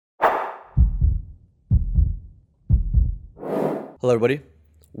Hello, everybody.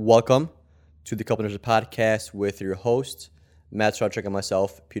 Welcome to the Couple Nurses Podcast with your hosts, Matt Sarchuk and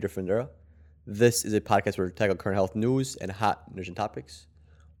myself, Peter Findera. This is a podcast where we tackle current health news and hot nursing topics,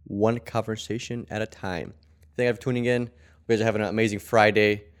 one conversation at a time. Thank you for tuning in. We guys are having an amazing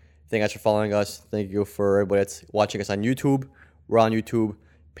Friday. Thank you guys for following us. Thank you for everybody that's watching us on YouTube. We're on YouTube.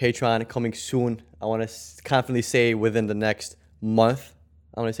 Patreon coming soon. I want to confidently say within the next month.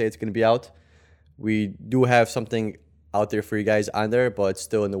 I want to say it's going to be out. We do have something out there for you guys on there, but it's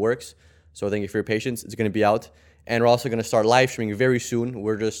still in the works. So thank you for your patience. It's going to be out. And we're also going to start live streaming very soon.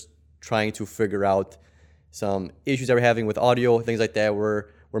 We're just trying to figure out some issues that we're having with audio, things like that. We're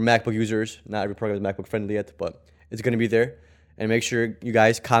MacBook users. Not every program is MacBook friendly yet, but it's going to be there. And make sure you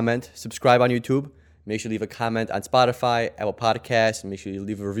guys comment, subscribe on YouTube. Make sure you leave a comment on Spotify, Apple Podcasts, and make sure you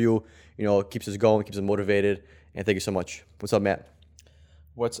leave a review. You know, it keeps us going, keeps us motivated. And thank you so much. What's up, Matt?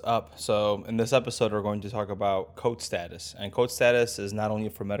 What's up? So in this episode, we're going to talk about code status. And code status is not only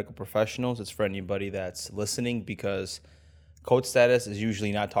for medical professionals, it's for anybody that's listening, because code status is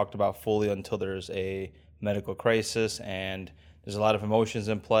usually not talked about fully until there's a medical crisis and there's a lot of emotions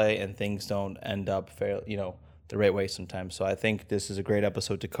in play and things don't end up the right way sometimes. So I think this is a great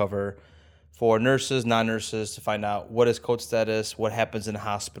episode to cover for nurses, non-nurses, to find out what is code status, what happens in the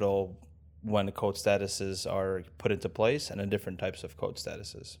hospital when the code statuses are put into place, and the different types of code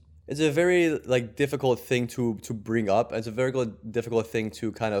statuses. It's a very difficult thing to bring up. It's a very difficult thing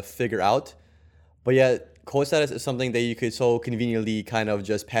to kind of figure out. But yet, code status is something that you could so conveniently kind of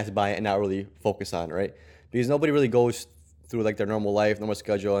just pass by and not really focus on, right? Because nobody really goes through their normal life, normal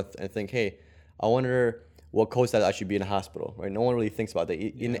schedule, and think, hey, I wonder what code status I should be in a hospital, right? No one really thinks about that.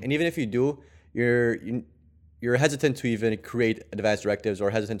 Yeah. And even if you do, you're hesitant to even create advanced directives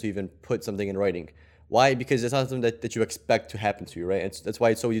or hesitant to even put something in writing. Why? Because it's not something that you expect to happen to you, right? That's why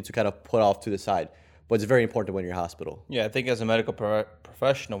it's so easy to kind of put off to the side. But it's very important when you're in a hospital. Yeah, I think as a medical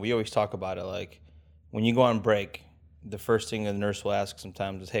professional, we always talk about it. Like when you go on break, the first thing a nurse will ask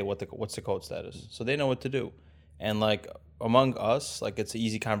sometimes is, hey, what's the code status? So they know what to do. And among us, it's an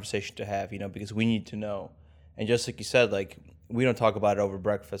easy conversation to have, because we need to know. And just like you said, we don't talk about it over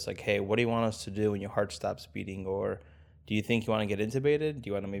breakfast. Like, hey, what do you want us to do when your heart stops beating? Or do you think you want to get intubated? Do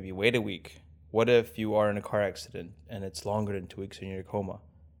you want to maybe wait a week? What if you are in a car accident and it's longer than 2 weeks and you're in a coma?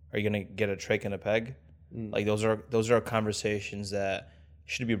 Are you going to get a trach and a peg? Those are conversations that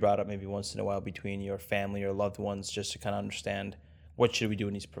should be brought up maybe once in a while between your family or loved ones, just to kind of understand what should we do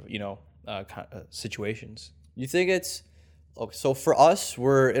in these situations. You think it's okay? So for us,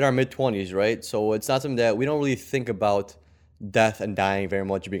 we're in our mid-20s, right? So it's not something that we don't really think about death and dying very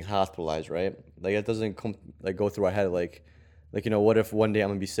much, being hospitalized, right? It doesn't go through our head what if one day I'm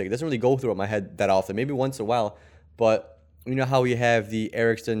gonna be sick? It doesn't really go through my head that often. Maybe once in a while, but you know how we have the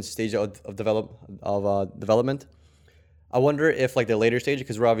Erickson stage of development. I wonder if the later stage,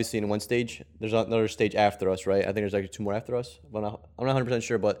 because we're obviously in one stage, there's another stage after us, right? I think there's actually two more after us. I'm not 100%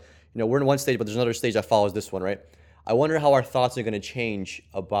 sure, but we're in one stage, but there's another stage that follows this one, right? I wonder how our thoughts are going to change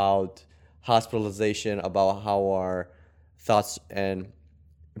about hospitalization, about how our thoughts and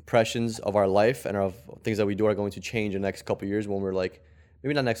impressions of our life and of things that we do are going to change in the next couple of years, when we're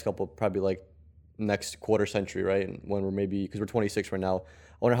maybe not next couple, probably next quarter century, right? And when we're maybe, because we're 26 right now,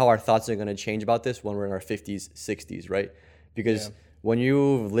 I wonder how our thoughts are going to change about this when we're in our 50s, 60s, right? Because when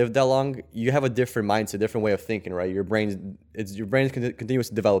you've lived that long, you have a different mindset, different way of thinking, right? Your brain is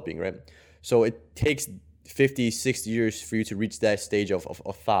continuously developing, right? So it takes 50, 60 years for you to reach that stage of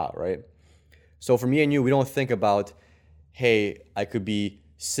thought, right? So for me and you, we don't think about, hey, I could be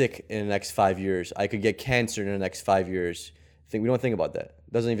sick in the next 5 years. I could get cancer in the next 5 years. We don't think about that.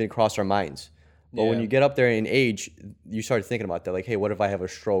 It doesn't even cross our minds. But when you get up there in age, you start thinking about that. Hey, what if I have a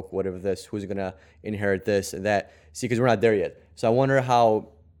stroke? What if this? Who's going to inherit this and that? See, because we're not there yet. So I wonder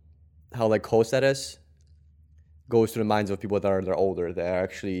how code status goes through the minds of people that are older, that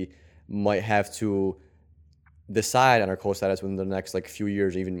actually might have to decide on our code status within the next few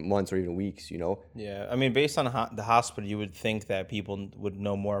years, even months or even weeks, Yeah, I mean, based on the hospital, you would think that people would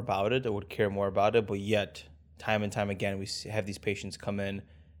know more about it or would care more about it, but yet time and time again we have these patients come in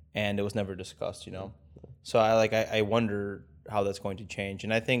and it was never discussed, So I wonder how that's going to change.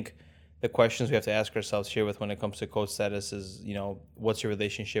 And I think the questions we have to ask ourselves here when it comes to code status is, what's your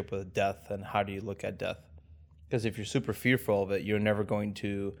relationship with death and how do you look at death? Because if you're super fearful of it, you're never going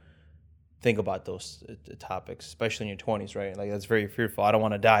to think about those topics, especially in your 20s, right? That's very fearful. I don't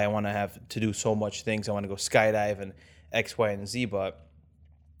want to die. I want to have to do so much things. I want to go skydive and X, Y, and Z. But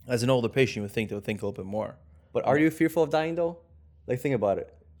as an older patient, you would think they would think a little bit more. But are you fearful of dying, though? Think about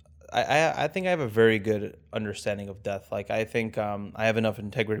it. I think I have a very good understanding of death. Like I think I have enough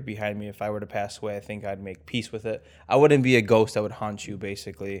integrity behind me. If I were to pass away, I think I'd make peace with it. I wouldn't be a ghost that would haunt you,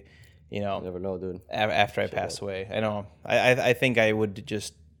 basically. You You know, never know, dude. after I pass away. I know. I think I would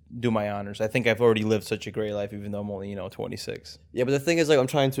just do my honors. I think I've already lived such a great life, even though I'm only 26. Yeah, but the thing is, like,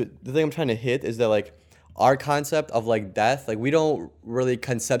 the thing I'm trying to hit is that, like, our concept of like death, like, we don't really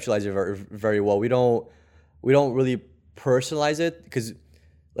conceptualize it very well. We don't really personalize it because,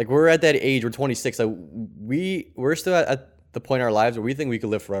 like, we're at that age. We're 26. Like, we're still at the point in our lives where we think we could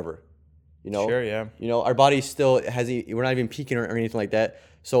live forever. You know, Sure, yeah. our body still hasn't. We're not even peaking or anything like that.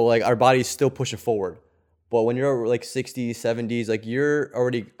 So like, our body's still pushing forward. But when you're like 60s, 70s, like, you're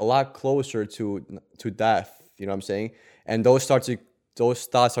already a lot closer to death. You know what I'm saying? And those thoughts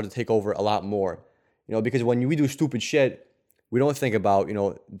start to take over a lot more. Because when we do stupid shit, we don't think about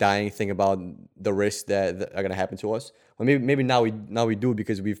dying. Think about the risks that are gonna happen to us. Well, maybe now we do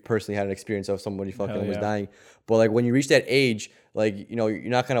because we've personally had an experience of somebody fucking Hell almost yeah. dying. But like, when you reach that age, like, you're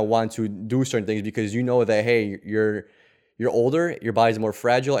not gonna want to do certain things because you know that, hey, you're older, your body's more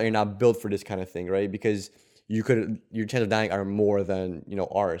fragile, and you're not built for this kind of thing, right? Because your chance of dying are more than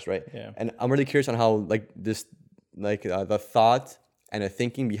ours, right? Yeah. And I'm really curious on how, like, this, like, the thought and the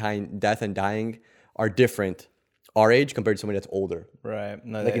thinking behind death and dying are different our age compared to somebody that's older. Right.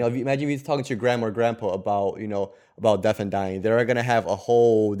 No, Like, imagine if you're talking to your grandma or grandpa about death and dying, they're gonna have a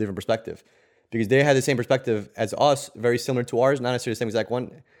whole different perspective because they had the same perspective as us, very similar to ours, not necessarily the same exact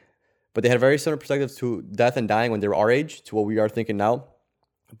one, but they had a very similar perspective to death and dying when they were our age to what we are thinking now,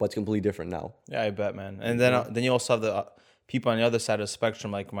 but it's completely different now. yeah, I bet, man. And then you also have the people on the other side of the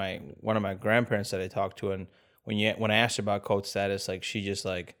spectrum, like one of my grandparents that I talked to, and when I asked her about code status, like, she just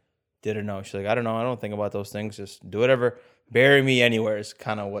like didn't know. She's like, I don't know, I don't think about those things. Just do whatever, bury me anywhere is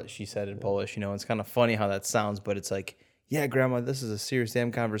kind of what she said in Polish. It's kind of funny how that sounds, but it's like, yeah, grandma, this is a serious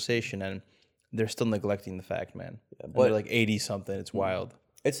damn conversation, and they're still neglecting the fact, man. And but- they're like 80 something. It's wild.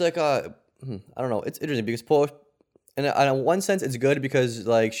 It's like I don't know. It's interesting because Polish, and in one sense, it's good because,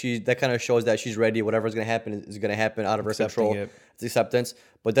 like, that kind of shows that she's ready. Whatever's gonna happen is gonna happen out of her Accepting control. it. It's acceptance.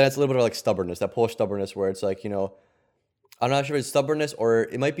 But then it's a little bit of like stubbornness, that Polish stubbornness, where it's like, I'm not sure if it's stubbornness or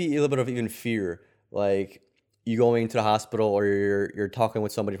it might be a little bit of even fear. Like, you going to the hospital or you're talking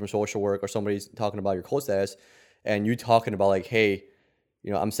with somebody from social work or somebody's talking about your code status, and you talking about, like, hey,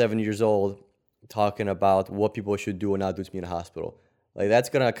 I'm 70 years old, talking about what people should do and not do to me in a hospital. Like, that's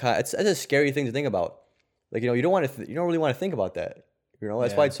a scary thing to think about. Like, you don't really want to think about that.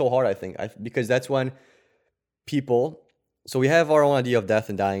 That's why it's so hard, I think. Because that's when people. So we have our own idea of death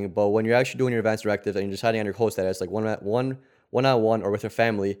and dying, but when you're actually doing your advance directives and you're deciding on your code status, like one-on-one or with your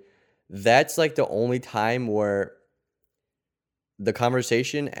family, that's like the only time where the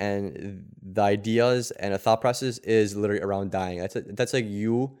conversation and the ideas and the thought process is literally around dying. That's like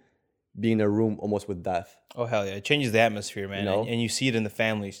you being in a room almost with death. Oh, hell yeah. It changes the atmosphere, man. You know? And you see it in the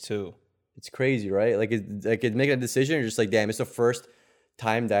families too. It's crazy, right? Like, it's making a decision. You're just like, damn, it's the first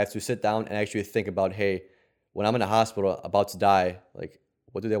time that I have to sit down and actually think about, hey, when I'm in a hospital about to die, like,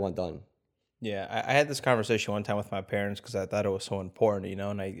 what do they want done? Yeah, I had this conversation one time with my parents because I thought it was so important,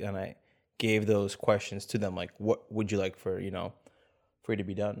 and I gave those questions to them, like, what would you like for you to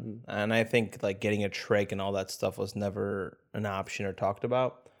be done? And I think, like, getting a trach and all that stuff was never an option or talked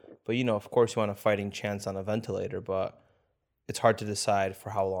about. But of course, you want a fighting chance on a ventilator, but it's hard to decide for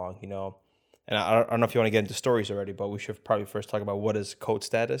how long, And I don't know if you want to get into stories already, but we should probably first talk about what is code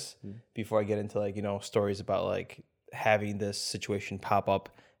status before I get into, like, stories about, like, having this situation pop up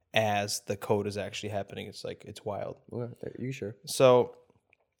as the code is actually happening. It's like, it's wild. Okay, you sure? So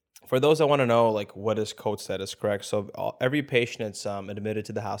for those that want to know, like, what is code status, correct? So every patient that's admitted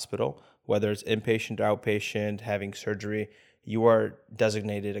to the hospital, whether it's inpatient or outpatient, having surgery, you are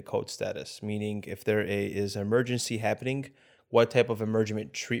designated a code status, meaning if there is an emergency happening, what type of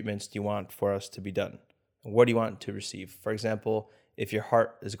emergent treatments do you want for us to be done? What do you want to receive? For example, if your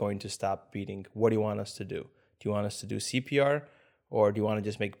heart is going to stop beating, what do you want us to do? Do you want us to do CPR, or do you want to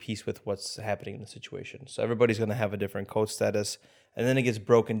just make peace with what's happening in the situation? So everybody's going to have a different code status, and then it gets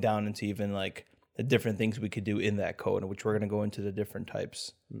broken down into even, like, the different things we could do in that code, which we're going to go into the different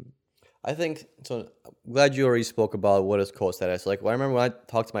types. I think so. I'm glad you already spoke about what is code status. Like, I remember when I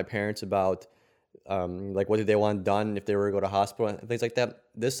talked to my parents about, like, what did they want done if they were to go to hospital and things like that.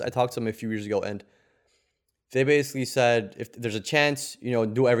 I talked to them a few years ago, and they basically said, if there's a chance,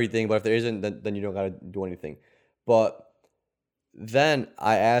 do everything, but if there isn't, then you don't gotta do anything. But then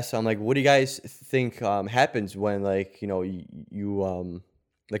I asked them, like, what do you guys think happens when, like,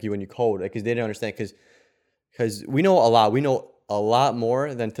 like, when you code? Like, because they didn't understand, because we know a lot. We know a lot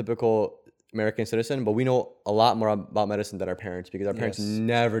more than typical American citizen, but we know a lot more about medicine than our parents because our parents Yes.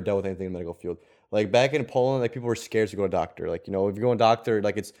 never dealt with anything in the medical field. Like back in Poland, like people were scared to go to a doctor. Like if you go to a doctor,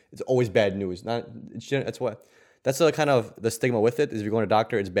 like it's always bad news. That's the kind of the stigma with it is if you're going to a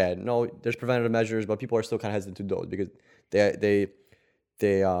doctor, it's bad. No, there's preventative measures, but people are still kind of hesitant to do those because they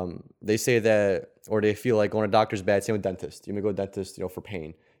say that or they feel like going to a doctor is bad. Same with dentist. You may go to a dentist, for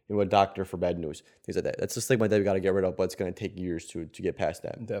pain. You go to a doctor for bad news. Things like that. That's the stigma that we got to get rid of, but it's going to take years to get past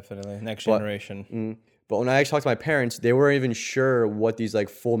that. Definitely. Next generation. But when I actually talked to my parents, they weren't even sure what these like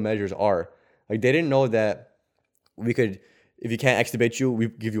full measures are. Like they didn't know that we could, if you can't extubate you, we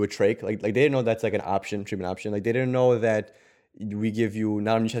give you a trach. Like they didn't know that's like an option, treatment option. Like they didn't know that we give you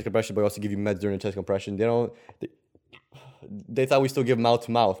not only chest compression, but we also give you meds during the chest compression. They thought we still give mouth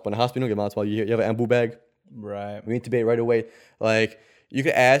to mouth, but in the hospital, you don't give mouth to mouth. You have an ambu bag. Right. We intubate right away. Like you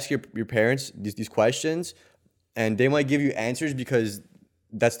could ask your parents these questions, and they might give you answers because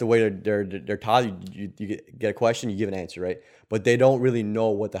that's the way they're taught. You get a question, you give an answer, right? But they don't really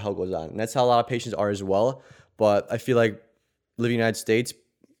know what the hell goes on, and that's how a lot of patients are as well. But I feel like living in the United States,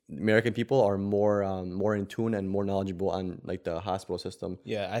 American people are more in tune and more knowledgeable on like the hospital system.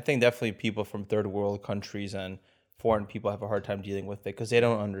 Yeah, I think definitely people from third world countries and foreign people have a hard time dealing with it because they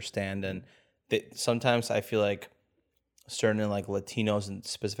don't understand. And sometimes I feel like certain like Latinos and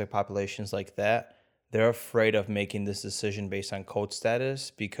specific populations like that, they're afraid of making this decision based on code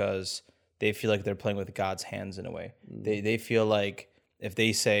status because they feel like they're playing with God's hands in a way. They feel like if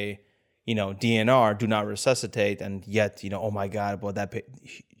they say, DNR, do not resuscitate, and yet, oh my God, well,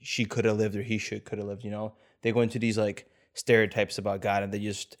 she could have lived or he could have lived, They go into these like stereotypes about God and they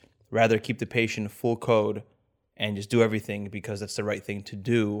just rather keep the patient full code and just do everything because that's the right thing to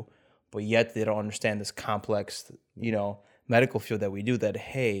do. But yet they don't understand this complex, medical field that we do that,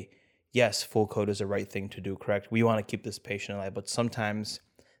 hey, yes, full code is the right thing to do, correct? We want to keep this patient alive, but sometimes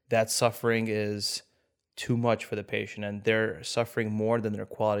that suffering is too much for the patient and they're suffering more than their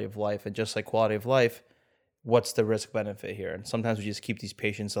quality of life. And just like quality of life, what's the risk benefit here? And sometimes we just keep these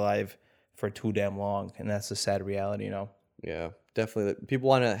patients alive for too damn long. And that's the sad reality, Yeah, definitely.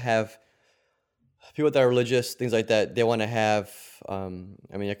 People that are religious, things like that, they want to have, I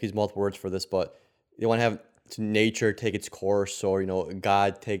can use multiple words for this, but they want to have nature take its course or,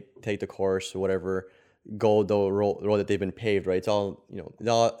 God take the course or whatever, go the road that they've been paved, right? It's all,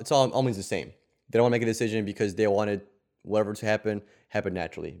 it's all means the same. They don't want to make a decision because they wanted whatever to happen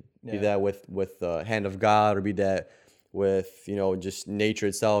naturally. Yeah. Be that with the hand of God or be that with, just nature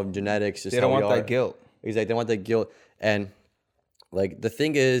itself, genetics. Just they don't want that guilt. Exactly. They don't want that guilt. And like the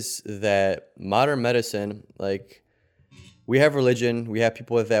thing is that modern medicine, like we have religion, we have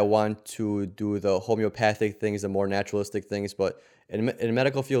people that want to do the homeopathic things, the more naturalistic things, but in the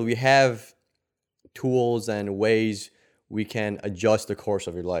medical field, we have tools and ways we can adjust the course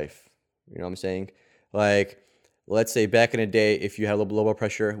of your life. You know what I'm saying? Like, let's say back in the day, if you had low blood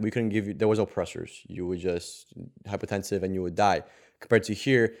pressure, we couldn't give you, there was no pressors. You would just hypertensive and you would die. Compared to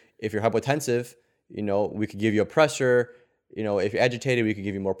here, if you're hypotensive, we could give you a pressor. If you're agitated, we could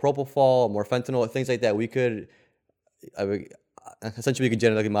give you more propofol, more fentanyl, things like that. Essentially, we could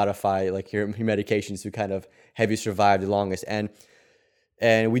genetically modify like your medications to kind of have you survive the longest.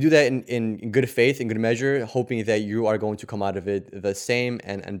 And we do that in good faith, in good measure, hoping that you are going to come out of it the same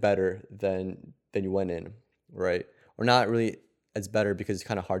and better than you went in, right? Or not really as better because it's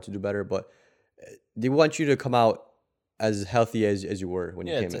kind of hard to do better, but they want you to come out as healthy as you were when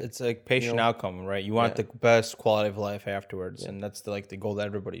you came in. It's like patient outcome, right? You want the best quality of life afterwards, and that's the goal that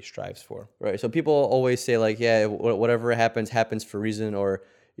everybody strives for. Right. So people always say like, yeah, whatever happens for a reason, or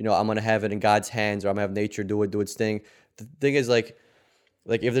I'm gonna have it in God's hands, or I'm gonna have nature do its thing. The thing is like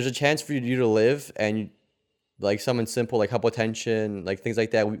if there's a chance for you to live and like something simple like hypotension, like things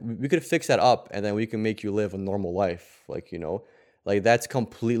like that, we could fix that up and then we can make you live a normal life. Like that's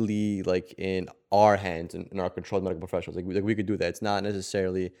completely like in our hands and in our controlled medical professionals. Like we could do that. It's not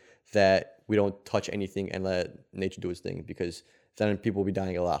necessarily that we don't touch anything and let nature do its thing because then people will be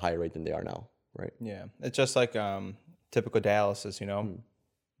dying at a lot higher rate than they are now, right? Yeah, it's just like typical dialysis.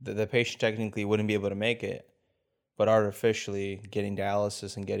 The patient technically wouldn't be able to make it, but artificially getting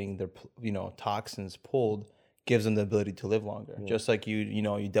dialysis and getting their toxins pulled gives them the ability to live longer. Yeah. Just like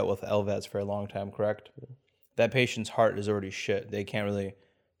you dealt with LVADs for a long time, correct? Yeah. That patient's heart is already shit. They can't really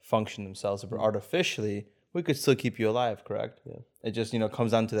function themselves. But artificially, we could still keep you alive, correct? Yeah. It just,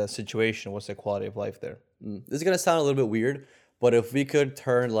 comes down to that situation. What's the quality of life there? This is going to sound a little bit weird, but if we could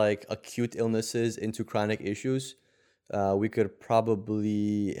turn like acute illnesses into chronic issues, we could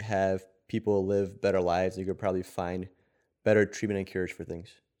probably have people live better lives. You could probably find better treatment and cures for things.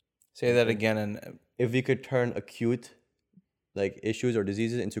 Say that again. And if we could turn acute like issues or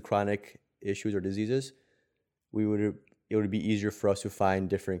diseases into chronic issues or diseases, it would be easier for us to find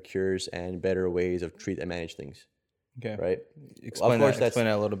different cures and better ways of treat and manage things, Okay. right? Explain that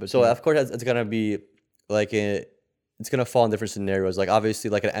a little bit. So of course it's gonna be like it's gonna fall in different scenarios. Like obviously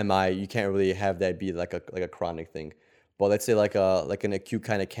like an MI, you can't really have that be like a chronic thing. But let's say like an acute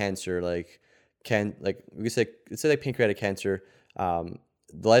kind of cancer, we could say let's say like pancreatic cancer.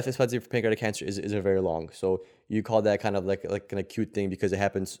 The life expectancy for pancreatic cancer is very long. So you call that kind of like an acute thing because it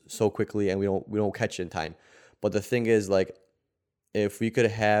happens so quickly and we don't catch it in time. But the thing is, like, if we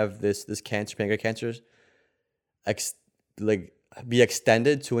could have this cancer, pancreatic cancers, like be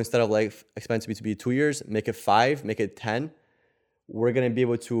extended to, instead of like expected to be 2 years, make it 5, make it 10, we're gonna be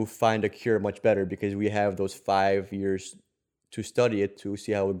able to find a cure much better because we have those 5 years to study it, to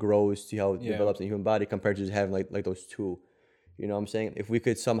see how it grows, see how it develops in the human body, compared to just having like those 2. You know what I'm saying? If we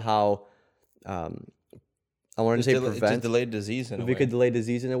could somehow, I wanted to say prevent. It's delayed disease in a way. If we could delay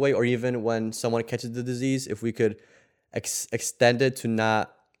disease in a way, or even when someone catches the disease, if we could extend it to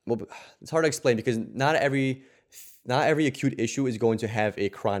not, well, it's hard to explain because not every acute issue is going to have a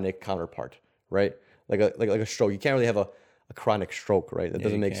chronic counterpart, right? Like a stroke. You can't really have a chronic stroke, right? That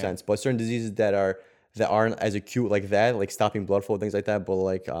doesn't make sense. But certain diseases that aren't as acute like that, like stopping blood flow, things like that, but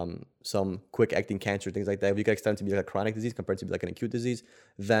like some quick acting cancer, things like that, if you can extend it to be like a chronic disease compared to like an acute disease,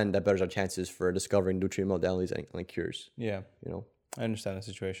 then that betters our chances for discovering new treatment modalities and cures. Yeah. You know? I understand the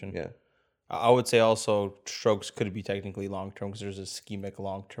situation. Yeah. I would say also strokes could be technically long-term because there's ischemic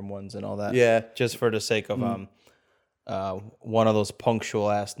long-term ones and all that. Yeah. Just for the sake of one of those punctual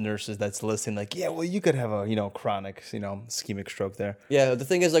ass nurses that's listening, like, yeah, well, you could have a chronic ischemic stroke there. Yeah, the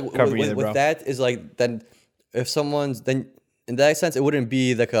thing is, like, with that is like, then if someone's, then in that sense, it wouldn't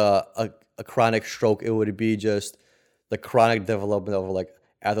be like a chronic stroke. It would be just the chronic development of like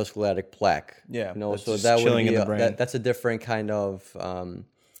atherosclerotic plaque. Yeah, so that would be that's a different kind of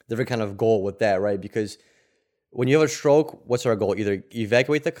goal with that, right? Because when you have a stroke, what's our goal? Either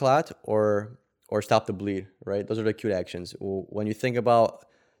evacuate the clot or stop the bleed, right? Those are the acute actions. When you think about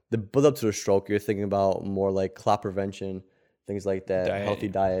the build up to the stroke, you're thinking about more like clot prevention, things like that, healthy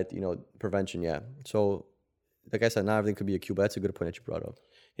diet, prevention. Yeah. So, like I said, not everything could be acute, but that's a good point that you brought up.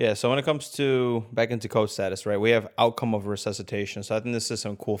 Yeah. So when it comes to back into code status, right? We have outcome of resuscitation. So I think this is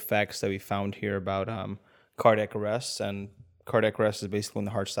some cool facts that we found here about cardiac arrests. And cardiac arrest is basically when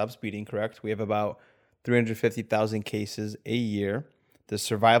the heart stops beating. Correct. We have about 350,000 cases a year. The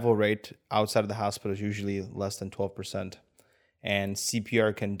survival rate outside of the hospital is usually less than 12%. And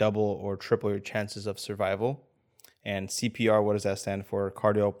CPR can double or triple your chances of survival. And CPR, what does that stand for?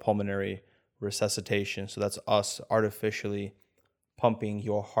 Cardiopulmonary resuscitation. So that's us artificially pumping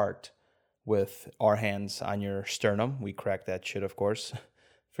your heart with our hands on your sternum. We crack that shit, of course.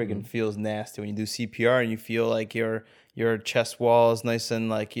 Friggin' feels nasty when you do CPR and you feel like your chest wall is nice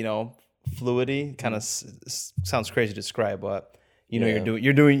and fluidy. Kind of sounds crazy to describe, but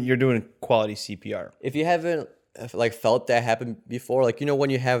you're doing quality CPR. If you haven't felt that happen before, when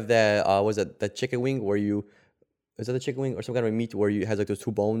you have that that chicken wing where is that the chicken wing or some kind of meat where you has like those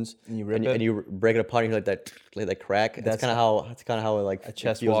 2 bones and you rip it and you break it apart and you hear that crack. That's kind of how it like a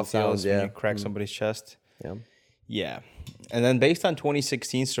chest wall sounds when you crack somebody's chest. Yeah. Yeah. And then based on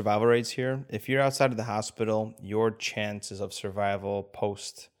 2016 survival rates here, if you're outside of the hospital, your chances of survival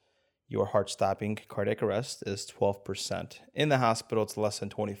post your heart stopping cardiac arrest is 12%. In the hospital, it's less than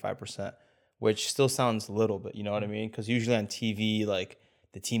 25%, which still sounds little, but you know what I mean? Because usually on TV, like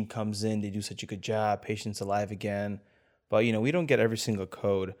the team comes in, they do such a good job, patient's alive again. But, we don't get every single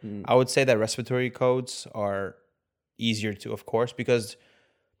code. I would say that respiratory codes are easier to, of course, because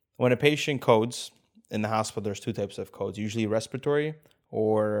when a patient codes in the hospital, there's 2 types of codes, usually respiratory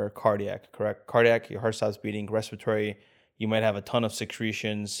or cardiac, correct? Cardiac, your heart stops beating. Respiratory, you might have a ton of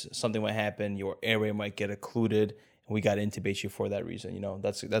secretions. Something might happen. Your airway might get occluded, and we got to intubate you for that reason.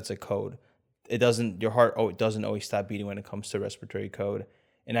 That's a code. Your heart doesn't always stop beating when it comes to respiratory code.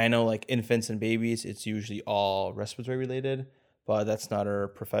 And I know like infants and babies, it's usually all respiratory related, but that's not our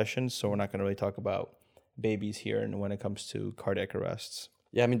profession. So we're not going to really talk about babies here and when it comes to cardiac arrests.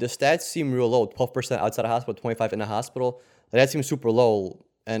 Yeah, I mean, the stats seem real low. 12% outside the hospital, 25% in the hospital. That seems super low.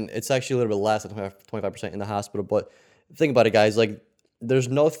 And it's actually a little bit less than 25% in the hospital. But think about it, guys. Like, there's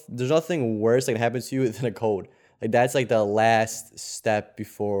nothing worse that can happen to you than a code. Like, that's like the last step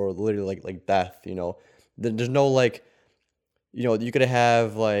before literally like death, There's no you could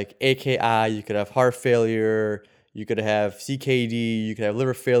have like AKI, you could have heart failure, you could have CKD, you could have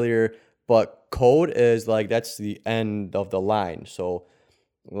liver failure, but code is that's the end of the line. So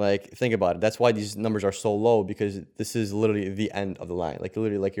think about it. That's why these numbers are so low, because this is literally the end of the line.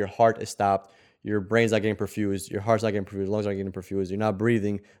 Literally your heart is stopped, your brain's not getting perfused, your heart's not getting perfused, lungs aren't getting perfused, you're not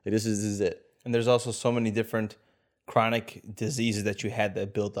breathing. Like this is it. And there's also so many different chronic diseases that you had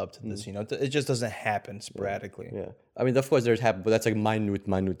that built up to this. It just doesn't happen sporadically. Yeah, I mean, of course, there's happen, but that's like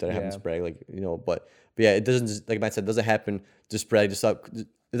minute that happens spread. Like but yeah, it doesn't just, like Matt said, it doesn't happen just spread. Just up.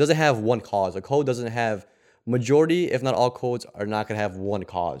 It doesn't have one cause. A cold doesn't have majority, if not all colds, are not gonna have one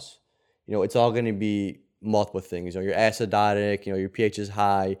cause. It's all gonna be multiple things. You're acidotic. Your pH is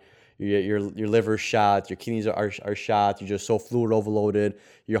high. Your liver's shot. Your kidneys are shot. You're just so fluid overloaded.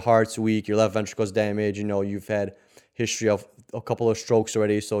 Your heart's weak. Your left ventricle's damaged. You've had history of a couple of strokes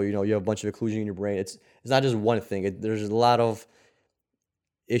already, so you have a bunch of occlusion in your brain. It's not just one thing. There's a lot of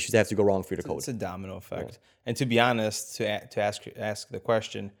issues that have to go wrong for you to code. It's a domino effect. Yeah. And to be honest, to ask the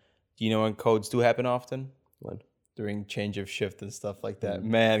question, do you know when codes do happen often? When? During change of shift and stuff like that.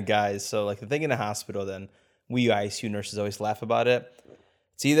 Man, guys, so like the thing in the hospital, then we ICU nurses always laugh about it.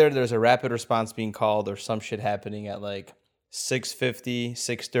 It's either there's a rapid response being called or some shit happening at like 6:50,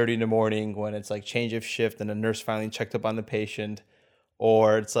 6:30 in the morning when it's like change of shift and the nurse finally checked up on the patient,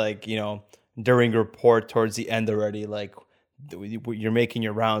 or it's like, during report towards the end already, like you're making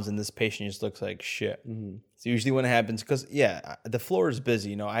your rounds and this patient just looks like shit. It's usually when it happens because, the floor is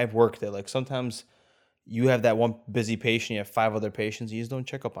busy. I've worked it. Like sometimes you have that one busy patient, you have 5 other patients, you just don't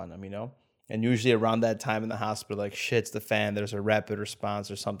check up on them, And usually around that time in the hospital, like shit's the fan, there's a rapid response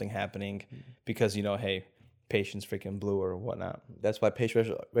or something happening because, hey, patient's freaking blue or whatnot. That's why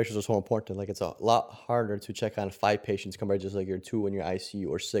patient ratios are so important. Like it's a lot harder to check on 5 patients compared to just like your 2 in your ICU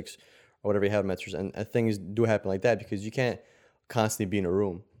or 6 or whatever you have metrics. And things do happen like that because you can't constantly be in a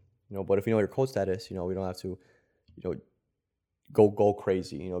room. But if you know your code status, we don't have to, go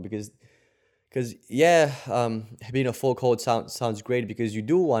crazy, because being a full code sounds great because you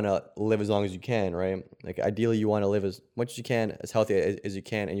do want to live as long as you can, right? Like ideally you want to live as much as you can, as healthy as you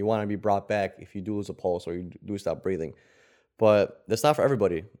can, and you want to be brought back if you do lose a pulse or you do stop breathing. But that's not for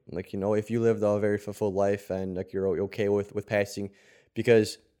everybody. Like, if you lived a very fulfilled life and like you're okay with passing,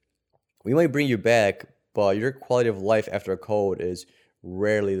 because we might bring you back, but your quality of life after a code is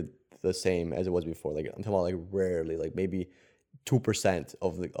rarely the same as it was before. Like I'm talking about like rarely, like maybe 2%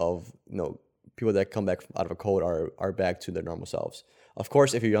 of people that come back out of a code are back to their normal selves. Of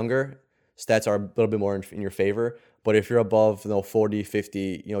course, if you're younger, stats are a little bit more in your favor. But if you're above 40,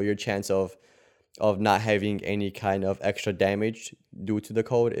 50, your chance of not having any kind of extra damage due to the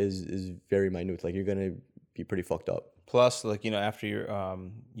code is very minute. Like you're gonna be pretty fucked up. Plus, like after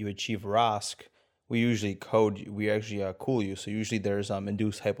you achieve ROSC, we actually cool you. So usually there's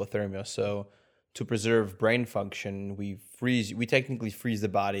induced hypothermia. So to preserve brain function, we technically freeze the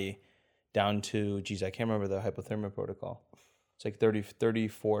body down to, I can't remember the hypothermia protocol. It's like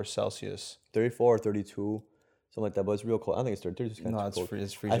 34 Celsius. 34 or 32, something like that. But it's real cold. I think it's 32. No, it's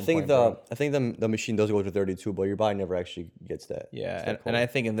freezing. I think the machine does go to 32, but your body never actually gets that. Yeah, and I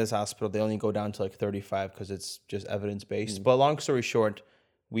think in this hospital they only go down to like 35 because it's just evidence based. But long story short,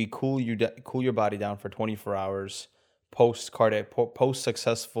 we cool your body down for 24 hours post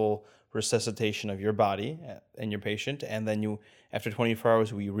successful resuscitation of your body and your patient, and then after 24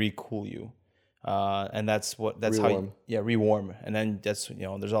 hours we recool you, and that's rewarm. Rewarm, and then that's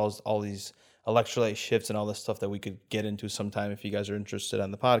there's all these electrolyte shifts and all this stuff that we could get into sometime if you guys are interested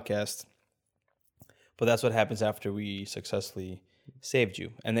on the podcast. But that's what happens after we successfully saved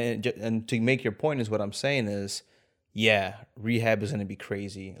you, and to make your point is what I'm saying is, rehab is going to be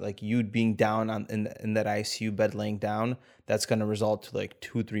crazy. Like you being down in that ICU bed laying down, that's going to result to like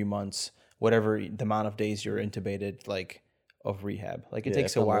 2-3 months, whatever the amount of days you're intubated, like of rehab. Like it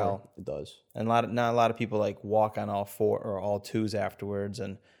takes a while. It does. And not a lot of people like walk on all 4 or all 2s afterwards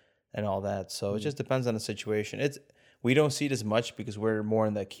and all that. So it just depends on the situation. We don't see it as much because we're more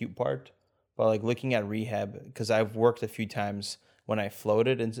in the acute part. But like looking at rehab, because I've worked a few times when I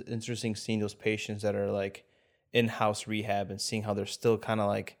floated, it's interesting seeing those patients that are like in-house rehab and seeing how they're still kind of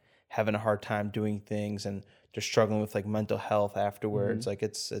like having a hard time doing things and they're struggling with like mental health afterwards. Like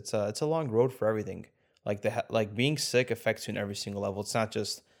it's a long road for everything. Like being sick affects you in every single level. It's not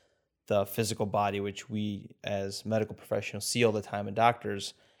just the physical body, which we as medical professionals see all the time in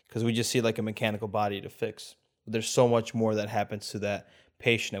doctors, because we just see like a mechanical body to fix. But there's so much more that happens to that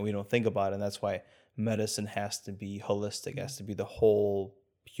patient that we don't think about, and that's why medicine has to be holistic, has to be the whole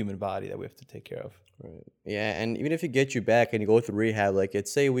human body that we have to take care of. Right. Yeah, and even if you get you back and you go through rehab, like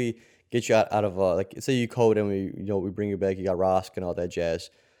it's say we get you out of like say you code and we bring you back, you got ROSC and all that jazz,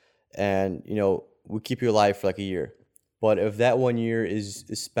 and we keep you alive for like a year. But if that 1 year is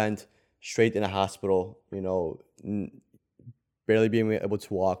spent straight in a hospital, barely being able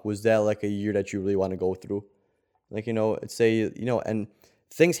to walk, was that like a year that you really want to go through? Like, let's say, and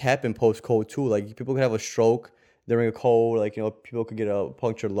things happen post cold too. Like people could have a stroke during a cold. Like people could get a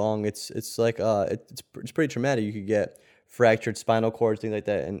punctured lung. It's like it's pretty traumatic. You could get fractured spinal cords, things like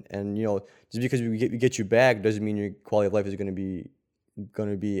that. And just because we get you back doesn't mean your quality of life is going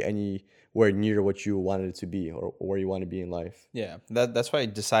to be anywhere near what you wanted it to be or where you want to be in life. Yeah, that's why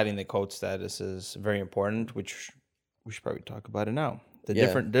deciding the code status is very important, which we should probably talk about it now. The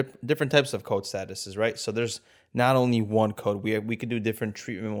different types of code statuses, right? So there's not only one code. We could do different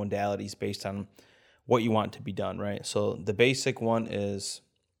treatment modalities based on what you want to be done, right? So the basic one is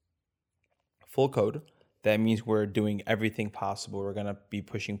full code. That means we're doing everything possible. We're going to be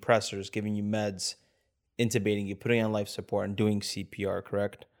pushing pressors, giving you meds, intubating you, putting you on life support, and doing CPR,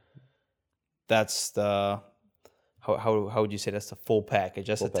 correct? That's the, how would you say that's the full package?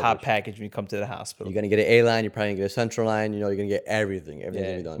 That's the top package when you come to the hospital. You're going to get an A line, you're probably going to get a central line, you're going to get everything. Everything's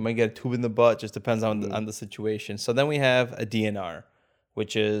going to be done. You might get a tube in the butt, just depends on the situation. So then we have a DNR,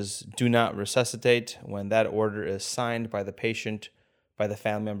 which is do not resuscitate. When that order is signed by the patient, by the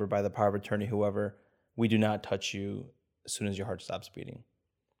family member, by the power of attorney, whoever, we do not touch you as soon as your heart stops beating.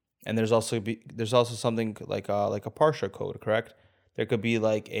 And there's also something like a partial code, correct? There could be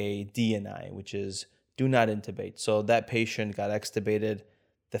like a DNI, which is do not intubate. So that patient got extubated.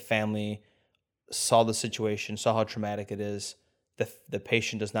 The family saw the situation, saw how traumatic it is. The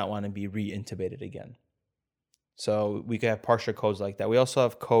patient does not want to be re-intubated again. So we could have partial codes like that. We also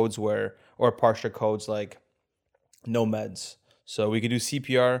have codes or partial codes like no meds. So we could do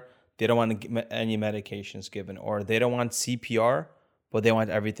CPR. They don't want any medications given, or they don't want CPR, but they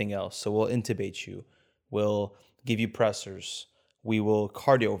want everything else. So we'll intubate you. We'll give you pressors. We will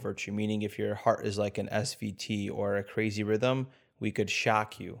cardiovert you, meaning if your heart is like an SVT or a crazy rhythm, we could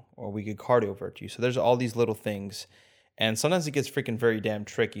shock you or we could cardiovert you. So there's all these little things. And sometimes it gets freaking very damn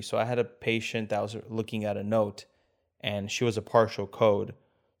tricky. So I had a patient that was looking at a note and she was a partial code.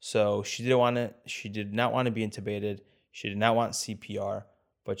 So she did not want to be intubated. She did not want CPR,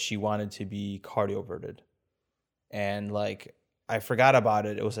 but she wanted to be cardioverted. And like, I forgot about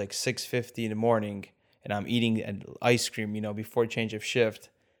it. It was like 6:50 in the morning and I'm eating an ice cream, before change of shift.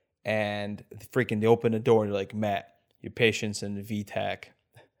 And they open the door and they're like, Matt, your patient's in the VTAC.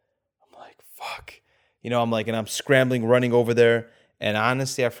 I'm like, fuck. And I'm scrambling, running over there. And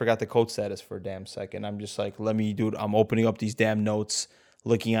honestly, I forgot the code status for a damn second. I'm just like, let me do it. I'm opening up these damn notes,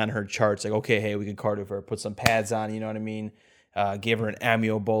 looking on her charts. Like, okay, hey, we can cardiovert, put some pads on, you know what I mean? Gave her an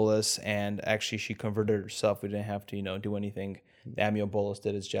amio bolus, and actually she converted herself. We didn't have to, do anything. The amio bolus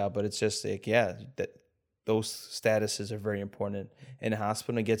did its job, but it's just like, that those statuses are very important in a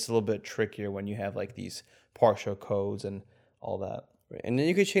hospital. It gets a little bit trickier when you have like these partial codes and all that. Right. And then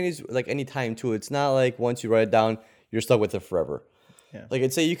you could change these like any time too. It's not like once you write it down, you're stuck with it forever. Yeah. Like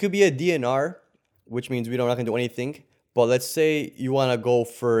I'd say you could be a DNR, which means we're not going to do anything. But let's say you want to go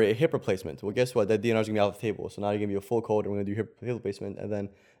for a hip replacement. Well, guess what? That DNR is going to be off the table. So now you're going to be a full code and we're going to do hip replacement. And then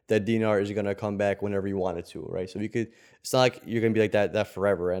that DNR is going to come back whenever you want it to, right? So it's not like you're going to be like that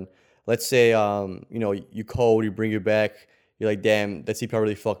forever. And let's say, you code, you bring you back. You're like, damn, that CPR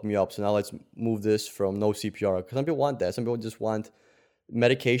really fucked me up. So now let's move this from no CPR. Because some people want that. Some people just want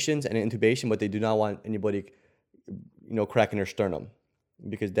medications and intubation, but they do not want anybody, cracking their sternum.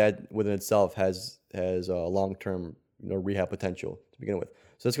 Because that within itself has a long-term rehab potential to begin with.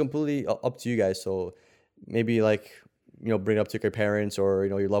 So it's completely up to you guys. So maybe bring it up to your parents or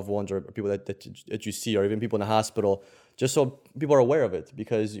your loved ones or people that you see, or even people in the hospital, just so people are aware of it,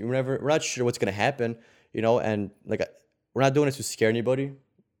 because we're not sure what's gonna happen, and we're not doing it to scare anybody,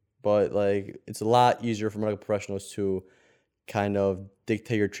 but it's a lot easier for medical professionals to kind of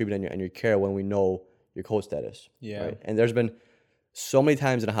dictate your treatment and your care when we know your code status. Yeah. Right? And there's been so many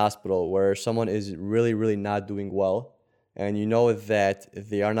times in a hospital where someone is really, really not doing well, and you know that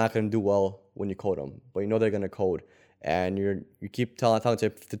they are not going to do well when you code them, but they're going to code, and you keep talking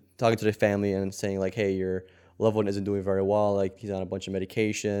to the family and saying like, hey, your loved one isn't doing very well, like he's on a bunch of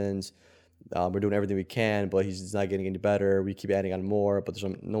medications, we're doing everything we can, but he's not getting any better. We keep adding on more, but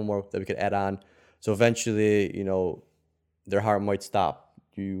there's no more that we could add on. So eventually, their heart might stop.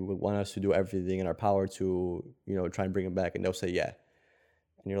 You want us to do everything in our power to, try and bring him back, and they'll say yeah.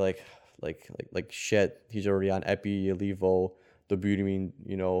 And you're like shit, he's already on epi, levo, dobutamine,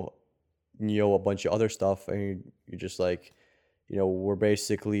 neo, a bunch of other stuff, and you're just like, we're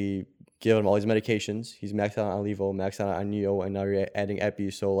basically giving him all these medications. He's maxed out on levo, maxed out on neo, and now you're adding epi.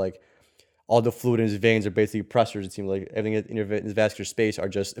 So all the fluid in his veins are basically pressors. It seems like everything in his vascular space are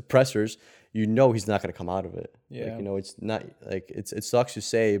just pressors. He's not going to come out of it. Yeah. It's not it sucks to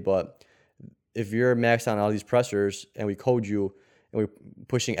say, but if you're maxed out on all these pressors and we code you and we're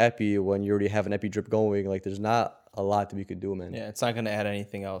pushing epi when you already have an epi drip going, there's not a lot that we could do, man. Yeah, it's not going to add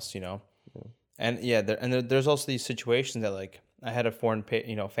anything else, you know. And yeah, there's also these situations that like I had a foreign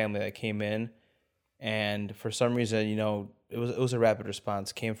family that came in, and for some reason, you know, it was a rapid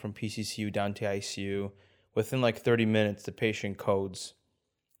response, came from PCCU down to ICU. Within like 30 minutes, the patient codes,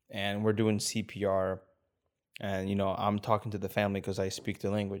 and we're doing CPR, and you know, I'm talking to the family because I speak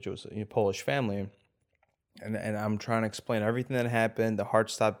the language. It was a Polish family, and I'm trying to explain everything that happened. The heart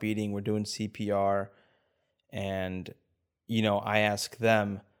stopped beating. We're doing CPR, and you know, I ask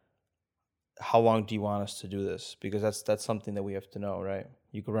them, how long do you want us to do this? Because that's something that we have to know, right?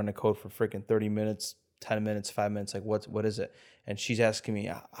 You could run a code for freaking 30 minutes, 10 minutes, 5 minutes. Like, what is it? And she's asking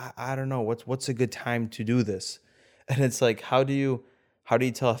me, I don't know, what's a good time to do this? And it's like, how do you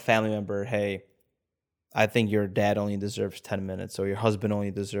tell a family member, hey, I think your dad only deserves 10 minutes, or your husband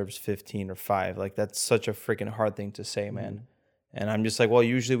only deserves 15 or 5? Like, that's such a freaking hard thing to say, man. And I'm just like, well,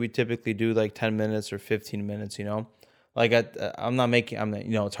 usually we typically do like 10 minutes or 15 minutes, you know? Like, I'm not, you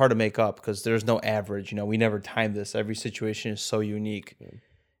know, it's hard to make up because there's no average. You know, we never time this. Every situation is so unique. Yeah.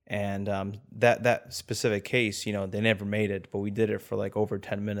 And that specific case, you know, they never made it, but we did it for like over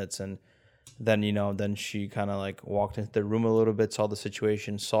 10 minutes. And then, you know, then she kind of like walked into the room a little bit, saw the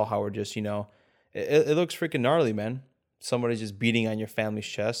situation, saw how we're just, you know, it looks freaking gnarly, man. Somebody just beating on your family's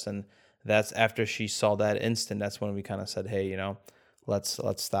chest. And that's after she saw that instant. That's when we kind of said, hey, you know, let's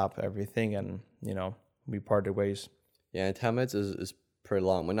stop everything. And, you know, we parted ways. Yeah, and 10 minutes is pretty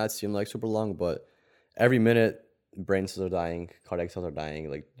long. Might not seem like super long, but every minute, brain cells are dying, cardiac cells are dying,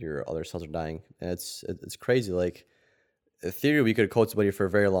 like your other cells are dying. And it's crazy. Like, in theory, we could code somebody for a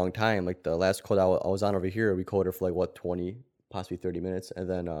very long time. Like, the last code I was on over here, we coded for like, 20, possibly 30 minutes. And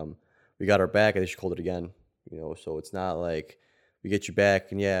then we got her back, and then she coded again. You know, so it's not like we get you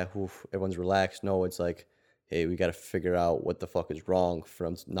back, and yeah, everyone's relaxed. No, it's like, hey, we got to figure out what the fuck is wrong for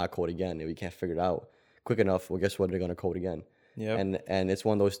them to not code again. If we can't figure it out quick enough, well, guess what? They're going to code again. Yeah. And it's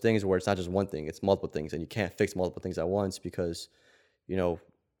one of those things where it's not just one thing, it's multiple things, and you can't fix multiple things at once because, you know,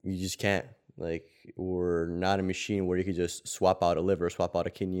 you just can't. Like, we're not a machine where you could just swap out a liver, swap out a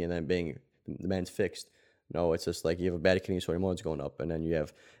kidney, and then bang, the man's fixed. No, it's just like you have a bad kidney, so your hormones going up, and then you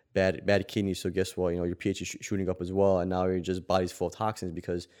have bad kidneys, so guess what? You know, your pH is shooting up as well, and now your just body's full of toxins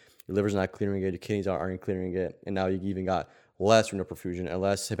because your liver's not clearing it, your kidneys aren't clearing it, and now you even got less renal perfusion and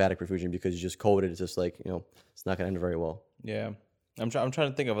less hepatic perfusion because you just coded. It's just like, you know, it's not going to end very well. Yeah. I'm trying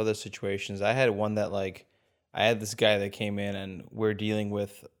to think of other situations. I had one that, like, I had this guy that came in and we're dealing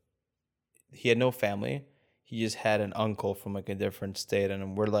with, he had no family. He just had an uncle from like a different state.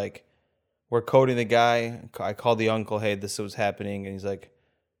 And we're coding the guy. I called the uncle, hey, this was happening. And he's like,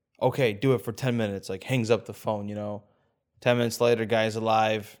 okay, do it for 10 minutes. Like, hangs up the phone, you know. 10 minutes later, guy's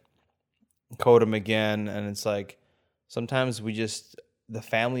alive. Code him again. And it's like, sometimes the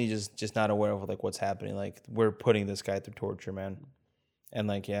family just not aware of like what's happening. Like, we're putting this guy through torture, man. And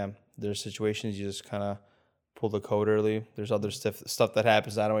like, yeah, there's situations you just kind of pull the code early. There's other stuff that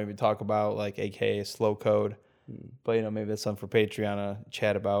happens I don't even talk about, like AKA slow code. But, you know, maybe that's something for Patreon to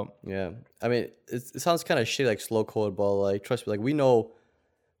chat about. Yeah. I mean, it sounds kind of shitty, like slow code, but like, trust me, like we know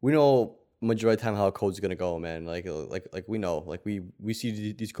majority of the time how a code's gonna go, man. Like we know, like we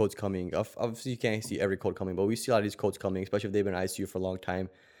see these codes coming. Obviously, you can't see every code coming, but we see a lot of these codes coming, especially if they've been in ICU for a long time,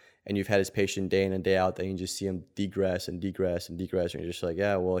 and you've had this patient day in and day out, then you just see him degress, and you're just like,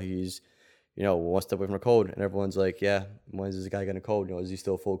 yeah, well, he's, you know, one step away from a code, and everyone's like, yeah, when is this guy gonna code? You know, is he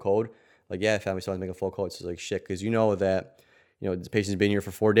still full code? Like, yeah, family starts making full code. So it's like shit, because you know that, you know, this patient's been here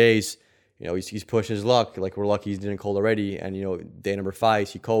for 4 days. You know, he's pushing his luck. Like, we're lucky he didn't code already, and you know, day number 5,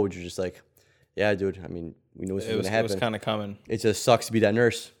 he codes. You're just like, yeah, dude. I mean, we knew this was gonna happen. It was kind of coming. It just sucks to be that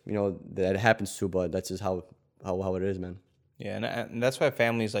nurse, you know, that it happens to, but that's just how it is, man. Yeah, and that's why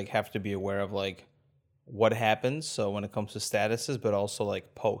families like have to be aware of like what happens. So when it comes to statuses, but also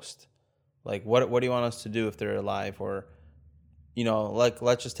like post, like what do you want us to do if they're alive, or, you know, like,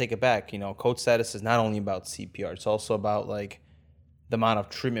 let's just take it back. You know, code status is not only about CPR; it's also about like the amount of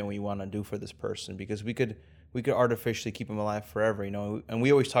treatment we want to do for this person, because we could artificially keep them alive forever, you know. And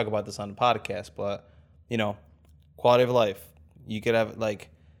we always talk about this on the podcast, but, you know, quality of life. You could have, like,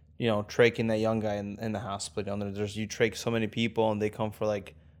 you know, tracheing that young guy in the hospital. You know, you trach so many people, and they come for,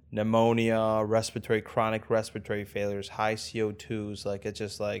 like, pneumonia, chronic respiratory failures, high CO2s. Like, it's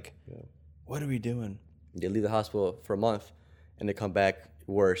just like, yeah. What are we doing? They leave the hospital for a month, and they come back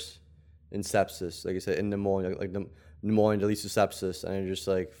worse in sepsis. Like I said, in pneumonia, like the pneumonia that leads to sepsis. And you're just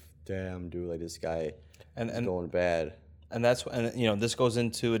like, damn, dude, like, this guy... And going bad. And you know, this goes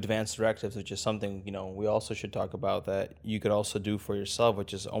into advanced directives, which is something, you know, we also should talk about, that you could also do for yourself,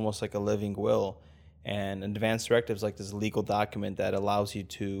 which is almost like a living will. And advanced directives, like this legal document that allows you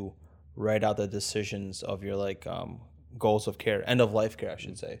to write out the decisions of your like goals of care, end of life care, I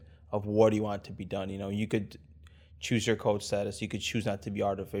should say, of what do you want to be done. You know, you could choose your code status. You could choose not to be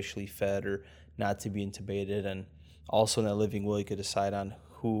artificially fed or not to be intubated, and also in that living will, you could decide on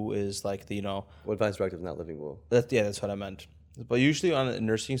who is like the What advanced directive is not living will? That's what I meant. But usually on a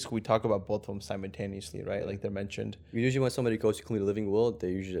nursing school, we talk about both of them simultaneously, right? Like they're mentioned. Usually when somebody goes to complete a living will, they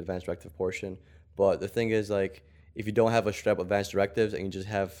usually advanced directive portion. But the thing is, like, if you don't have a strap of advanced directives and you just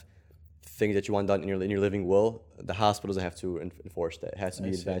have things that you want done in your living will, the hospital doesn't have to enforce that. It has to be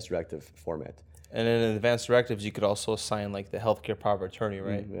advanced directive format. And in advanced directives, you could also assign like the healthcare power of attorney,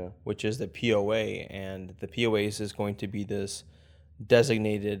 right? Yeah. Which is the POA, and the POAs is going to be this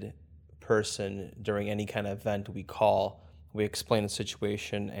designated person during any kind of event we call. We explain the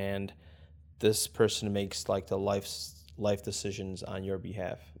situation, and this person makes like the life decisions on your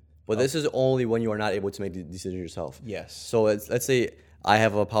behalf. But this is only when you are not able to make the decision yourself. Yes. So let's say I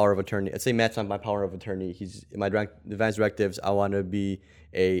have a power of attorney. Let's say Matt's on my power of attorney. He's in my advanced directives. I want to be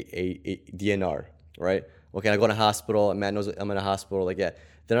a DNR, right? Okay, I go to hospital and Matt knows I'm in a hospital. Like, yeah,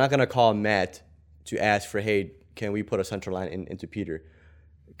 they're not gonna call Matt to ask for, hey, can we put a central line into Peter?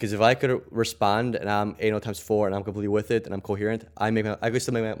 Because if I could respond and I'm 8 times 4 and I'm completely with it and I'm coherent, I could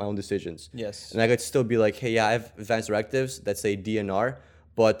still make my own decisions. Yes. And I could still be like, hey, yeah, I have advanced directives that say DNR,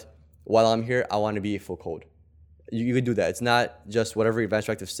 but while I'm here, I want to be a full code. You could do that. It's not just whatever advanced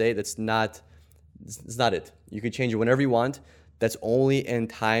directives say. It's not it. You could change it whenever you want. That's only in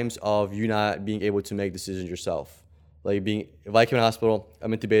times of you not being able to make decisions yourself. Like if I came in the hospital,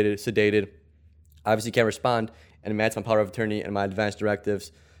 I'm intubated, sedated, obviously can't respond, and Matt's my power of attorney and my advanced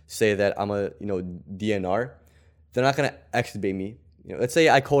directives say that I'm a DNR, they're not gonna extubate me. Let's say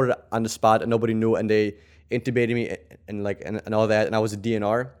I coded on the spot and nobody knew, and they intubated me and all that, and I was a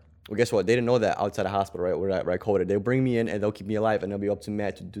DNR. Well, guess what? They didn't know that outside the hospital, right? Where I coded, they'll bring me in and they'll keep me alive, and it'll be up to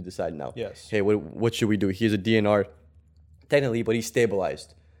Matt to decide now. Yes. Hey, what should we do? He's a DNR, technically, but he's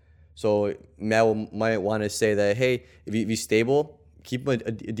stabilized. So Matt might want to say that, hey, if he's stable, keep him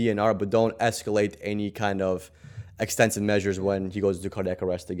a DNR, but don't escalate any kind of extensive measures when he goes to cardiac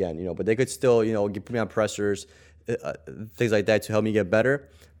arrest again. But they could still, put me on pressors, things like that to help me get better.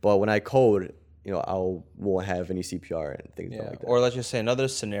 But when I code, I won't have any CPR and things like that. Or let's just say another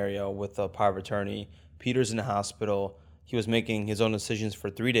scenario with a power of attorney. Peter's in the hospital. He was making his own decisions for